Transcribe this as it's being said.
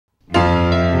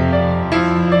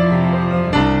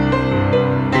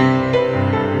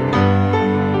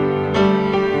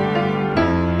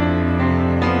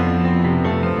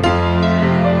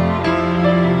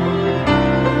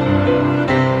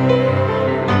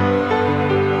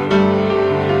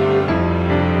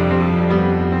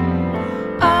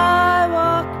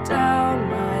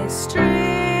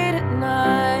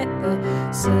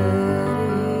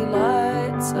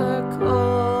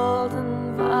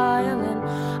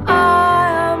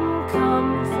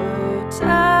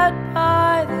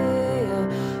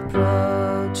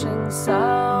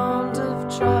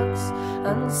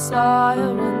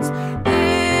sirens,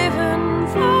 even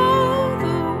though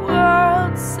the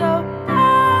world's so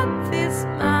bad. These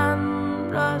men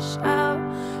rush out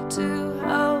to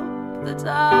help the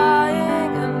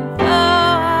dying, and though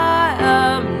I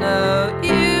am no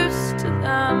use to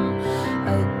them, I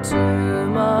do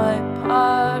my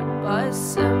part by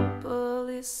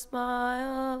simply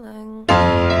smiling.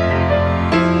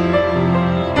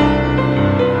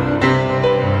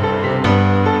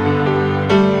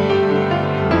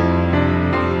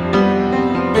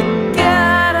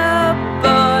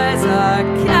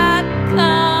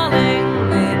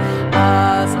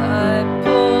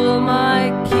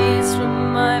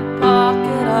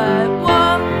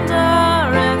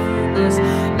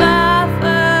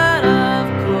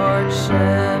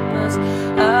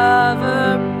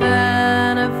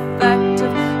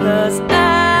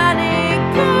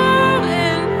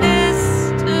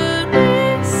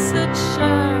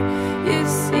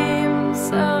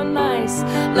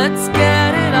 Let's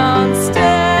get it on still. I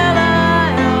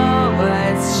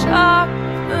always shock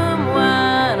them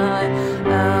when I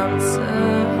answer.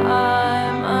 Hi,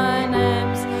 my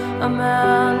name's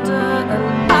Amanda, and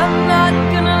I'm not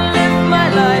gonna live my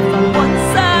life on one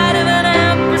side of an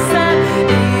ampersand.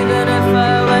 Even if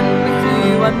I went with you,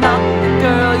 I'm not the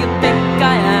girl you think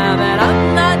I am, and I'm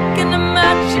not gonna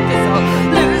match you 'cause I'll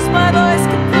lose my voice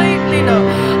completely. No,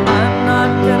 I'm not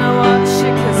gonna watch you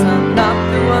 'cause I'm not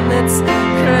the one that's crazy.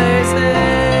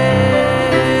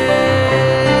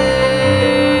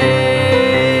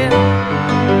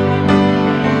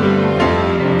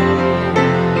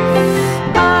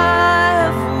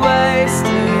 I've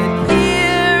wasted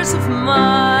years of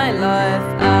my life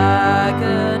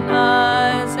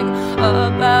agonizing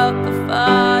about the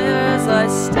fires I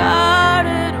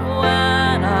started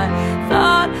when I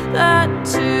thought that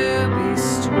to be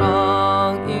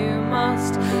strong you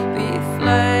must be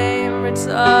flame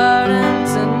retardant,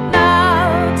 and now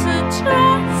to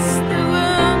dress the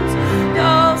wounds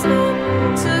calls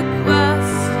into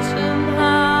question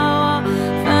how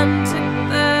authentic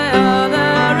they are.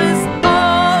 There is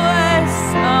always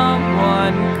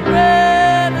someone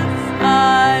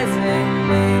criticizing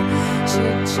me. She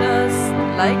just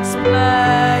likes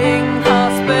playing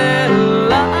hospital,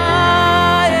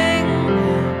 lying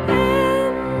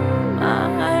in my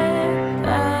bed.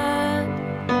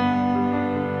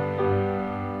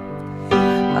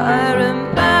 I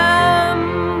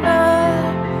remember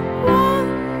what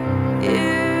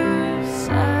you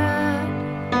said.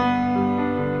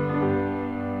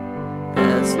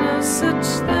 There's no such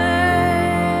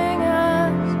thing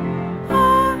as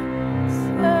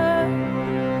accident,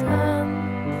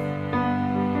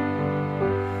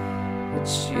 but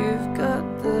you've got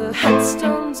the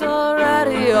headstones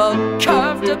already all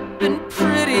carved up and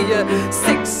pretty. Your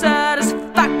sick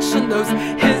satisfaction, those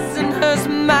his and hers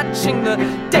matching, the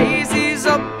daisies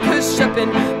all push up in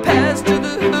pairs to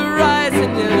the horizon.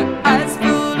 Your eyes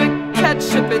full of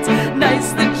ketchup. It's nice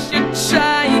that you're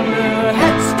trying. Your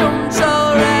headstones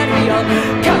already all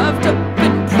carved up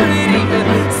and pretty. Your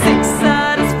sick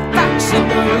satisfaction,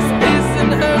 those his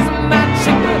and hers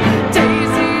matching, the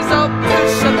daisies all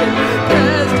push up in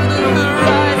pairs to the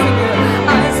horizon. Your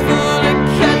eyes full of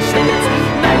ketchup. It's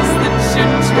nice that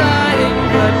you're trying,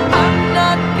 but I'm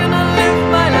not gonna live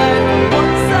my life on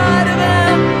one side of an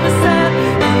ampersand.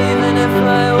 Even if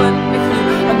I went with you,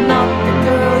 I'm not the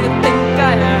girl you think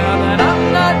I am, and I'm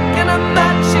not gonna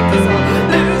match you 'cause I'll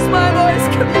lose my voice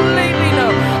completely. No,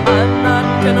 I'm not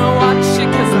gonna watch you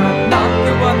 'cause I'm not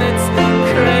the one that's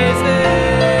crazy.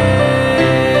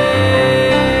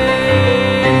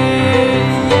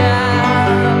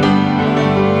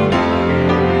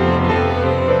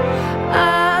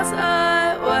 As I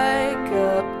wake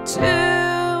up,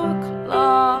 2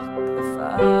 o'clock, the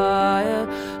fire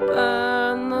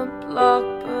burned the block,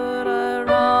 but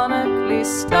ironically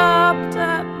stopped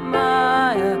at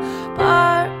my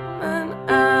apartment,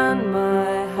 and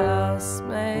my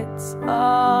housemates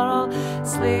are all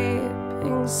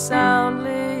sleeping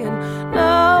soundly, and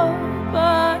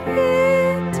nobody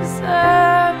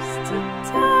deserves to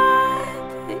die,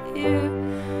 but you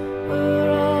were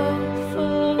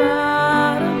awful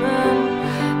adamant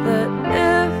that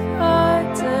if I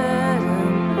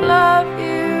didn't love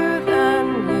you, then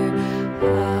you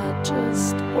had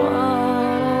just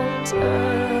one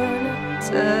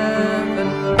alternative.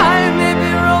 And I may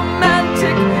be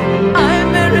romantic, I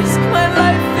may risk my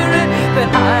life for it, but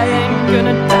I ain't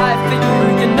gonna die for you.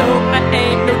 You know I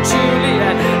ain't no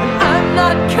Juliet, and I'm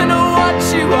not gonna watch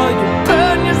you while you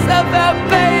burn yourself out,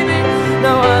 baby.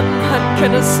 No, I'm not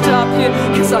gonna stop you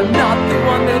 'cause I'm not the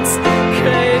one that's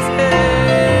crazy.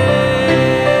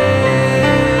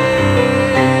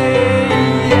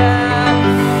 Yeah.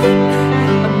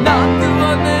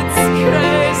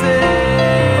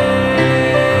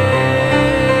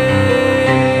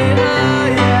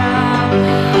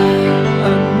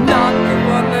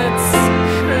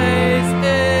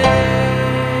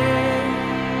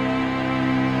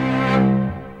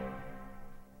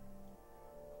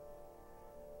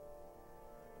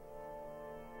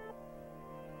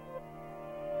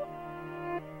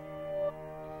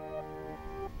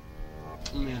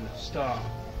 Amanda, stop.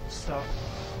 Stop.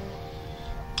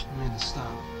 Amanda,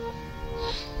 stop.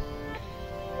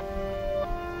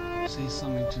 Say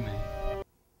something to me.